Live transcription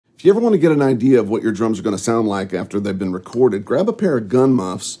If you ever want to get an idea of what your drums are going to sound like after they've been recorded, grab a pair of gun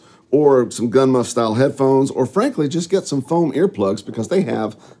muffs or some gun muff style headphones, or frankly, just get some foam earplugs because they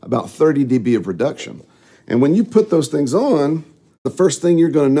have about 30 dB of reduction. And when you put those things on, the first thing you're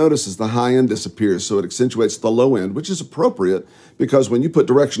going to notice is the high end disappears, so it accentuates the low end, which is appropriate because when you put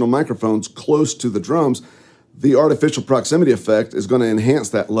directional microphones close to the drums, the artificial proximity effect is going to enhance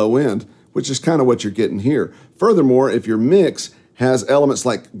that low end, which is kind of what you're getting here. Furthermore, if your mix has elements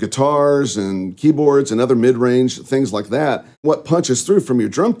like guitars and keyboards and other mid-range things like that, what punches through from your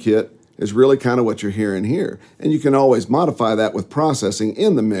drum kit is really kind of what you're hearing here. And you can always modify that with processing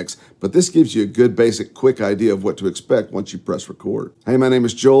in the mix, but this gives you a good basic quick idea of what to expect once you press record. Hey, my name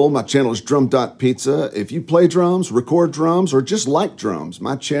is Joel. My channel is Drum.Pizza. If you play drums, record drums, or just like drums,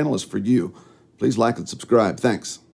 my channel is for you. Please like and subscribe. Thanks.